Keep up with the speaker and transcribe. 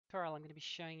tutorial, I'm going to be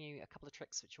showing you a couple of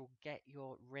tricks which will get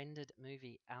your rendered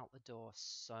movie out the door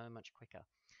so much quicker.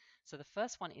 So the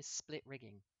first one is split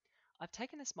rigging. I've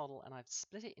taken this model and I've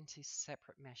split it into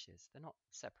separate meshes. They're not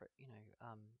separate,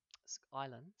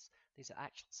 islands. These are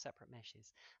actual separate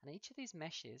meshes. And each of these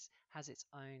meshes has its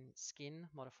own skin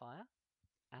modifier,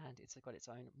 and it's got its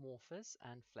own morphers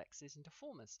and flexes and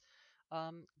deformers.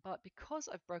 But because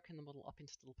I've broken the model up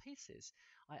into little pieces,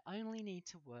 I only need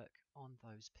to work on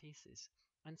those pieces.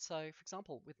 And so, for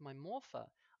example, with my morpher,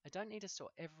 I don't need to store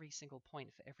every single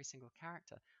point for every single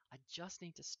character. I just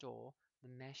need to store the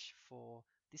mesh for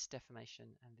this deformation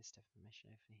and this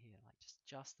deformation over here, like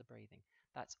just the breathing.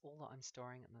 That's all that I'm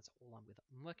storing, and that's all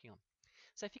I'm working on.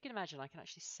 So if you can imagine, I can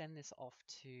actually send this off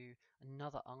to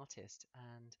another artist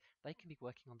and they can be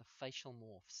working on the facial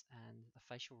morphs and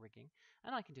the facial rigging,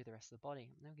 and I can do the rest of the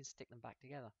body, and then we can stick them back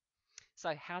together.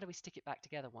 So how do we stick it back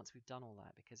together once we've done all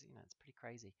that? Because, it's pretty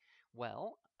crazy.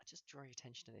 Well, I just draw your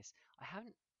attention to this. I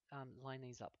haven't lined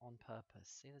these up on purpose.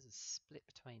 See, there's a split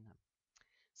between them.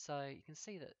 So you can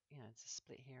see that, it's a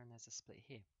split here and there's a split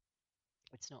here.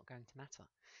 It's not going to matter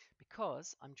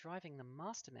because I'm driving the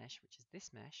master mesh, which is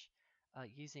this mesh,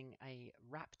 using a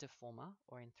wrap deformer,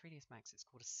 or in 3ds Max it's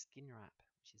called a skin wrap,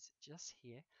 which is just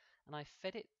here, and I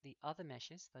fed it the other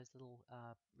meshes, those little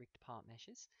rigged part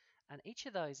meshes, and each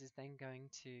of those is then going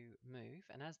to move,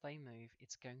 and as they move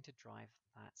it's going to drive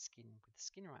that skin with the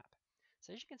skin wrap.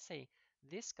 So as you can see,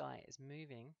 this guy is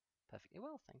moving perfectly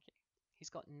well, thank you. He's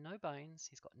got no bones,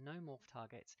 he's got no morph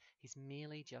targets, he's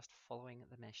merely just following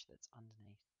the mesh that's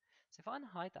underneath. So if I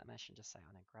unhide that mesh and just say,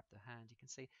 I'm going to grab the hand, you can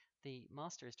see the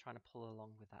master is trying to pull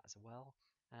along with that as well.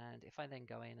 And if I then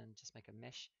go in and just make a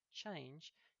mesh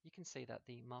change, you can see that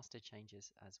the master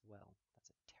changes as well.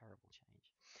 That's a terrible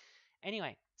change.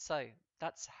 Anyway, so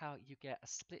that's how you get a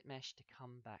split mesh to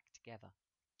come back together.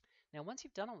 Now, once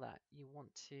you've done all that, you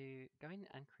want to go in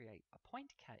and create a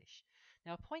point cache.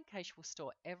 Now, a point cache will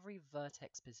store every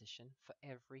vertex position for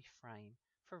every frame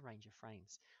for a range of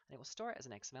frames, and it will store it as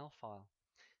an XML file.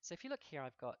 So if you look here,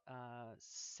 I've got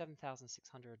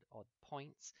 7,600 odd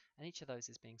points, and each of those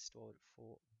is being stored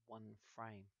for one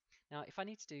frame. Now, if I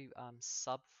need to do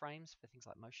sub-frames for things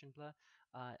like motion blur,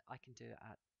 I can do it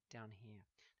down here.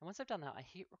 And once I've done that, I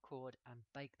hit record and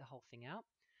bake the whole thing out,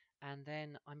 and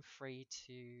then I'm free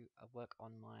to work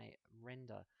on my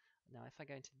render. Now, if I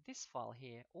go into this file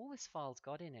here, all this file's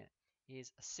got in it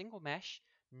is a single mesh,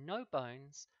 no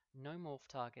bones, no morph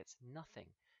targets, nothing,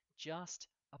 just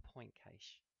a point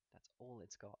cache. That's all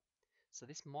it's got. So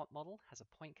this model has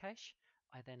a point cache.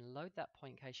 I then load that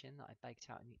point cache in that I baked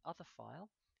out in the other file,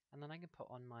 and then I can put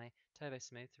on my Turbo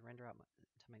Smooth to render out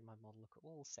to make my model look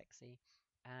all sexy,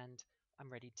 and I'm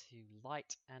ready to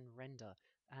light and render.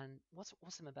 And what's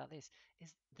awesome about this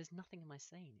is there's nothing in my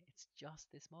scene. It's just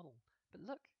this model. But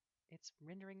look, it's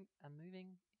rendering and moving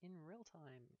in real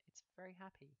time. It's very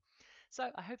happy. So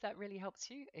I hope that really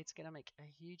helps you. It's going to make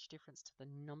a huge difference to the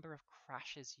number of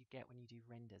crashes you get when you do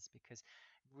renders, because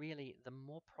really the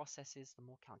more processes, the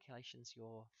more calculations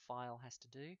your file has to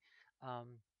do,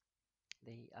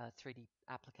 the 3D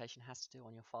application has to do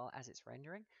on your file as it's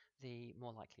rendering, the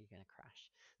more likely you're going to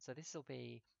crash. So this will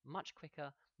be much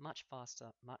quicker, much faster,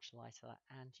 much lighter,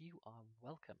 and you are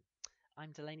welcome.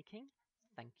 I'm Delaney King.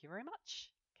 Thank you very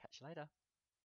much. Catch you later.